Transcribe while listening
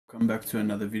Welcome back to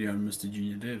another video on Mr.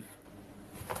 Junior Dev.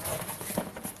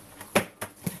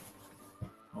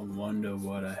 I wonder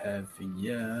what I have in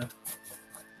here.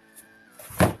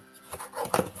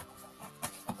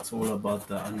 It's all about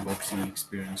the unboxing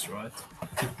experience, right?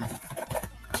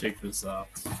 Check this out.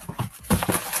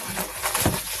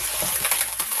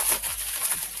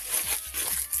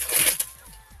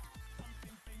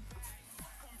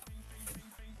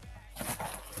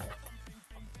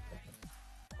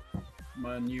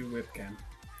 My new webcam.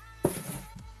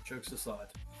 Jokes aside.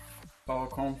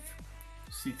 PowerConf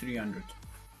C300.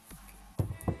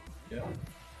 Yeah.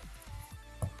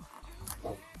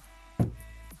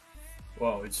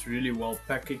 Wow, it's really well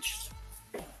packaged.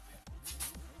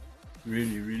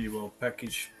 Really well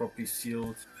packaged, properly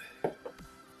sealed.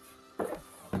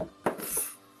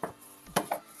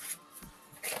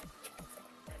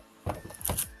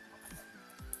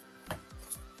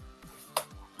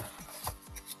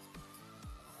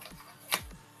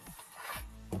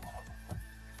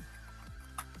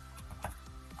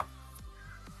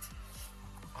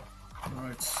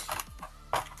 Alright,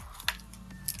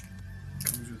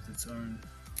 comes with its own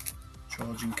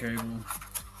charging cable.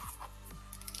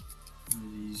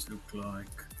 These look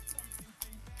like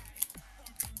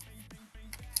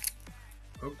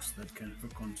hooks that can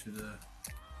hook onto the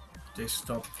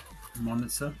desktop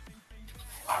monitor.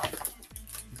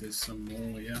 There's some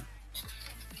more here.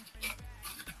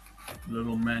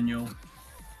 Little manual.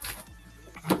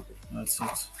 That's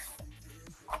it.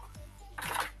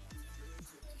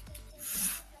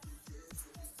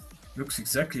 Looks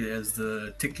exactly as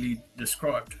the tech lead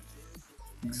described.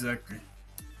 Exactly.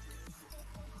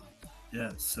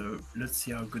 Yeah, so let's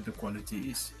see how good the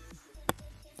quality is.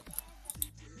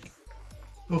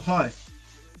 Oh, hi.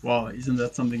 Wow, isn't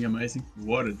that something amazing?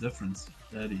 What a difference.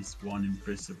 That is one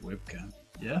impressive webcam.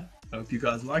 Yeah, I hope you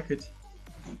guys like it.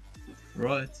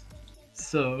 Right.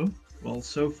 So, well,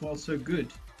 so far so good.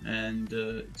 And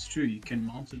it's true, you can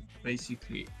mount it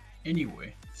basically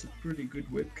anywhere. It's a pretty good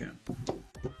webcam.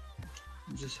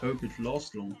 I just hope it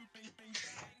lasts long.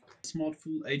 Smart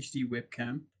full HD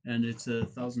webcam, and it's a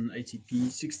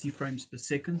 1080p 60 frames per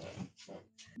second.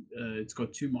 It's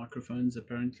got two microphones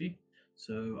apparently,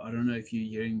 so I don't know if you're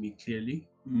hearing me clearly.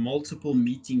 Multiple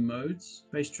meeting modes,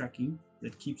 face tracking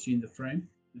that keeps you in the frame.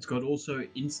 It's got also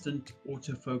instant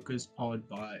autofocus powered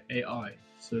by AI.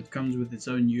 So it comes with its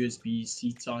own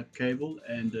USB-C type cable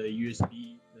and a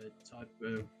USB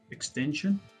type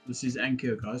extension. This is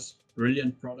Anker, guys.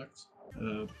 Brilliant product.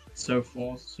 So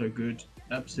far so good.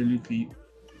 Absolutely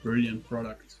brilliant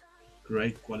product.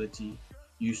 Great quality.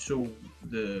 You saw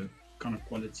the kind of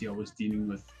quality I was dealing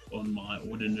with on my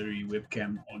ordinary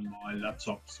webcam on my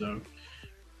laptop. So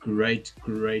great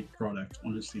product,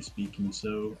 honestly speaking.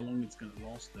 So how long it's going to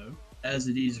last though? As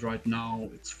it is right now,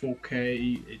 it's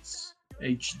 4K, it's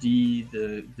HD,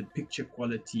 the picture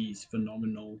quality is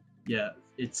phenomenal. Yeah,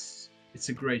 it's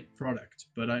a great product,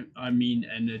 but I mean,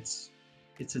 and it's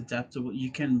adaptable. You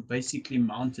can basically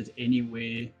mount it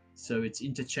anywhere, so it's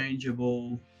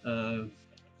interchangeable.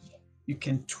 You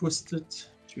can twist it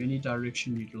to any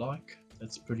direction you'd like.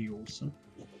 That's pretty awesome.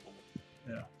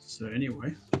 Yeah, so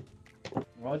anyway,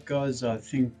 right guys, I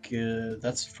think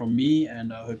that's it from me,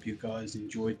 and I hope you guys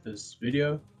enjoyed this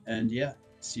video, and yeah,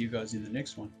 see you guys in the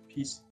next one. Peace.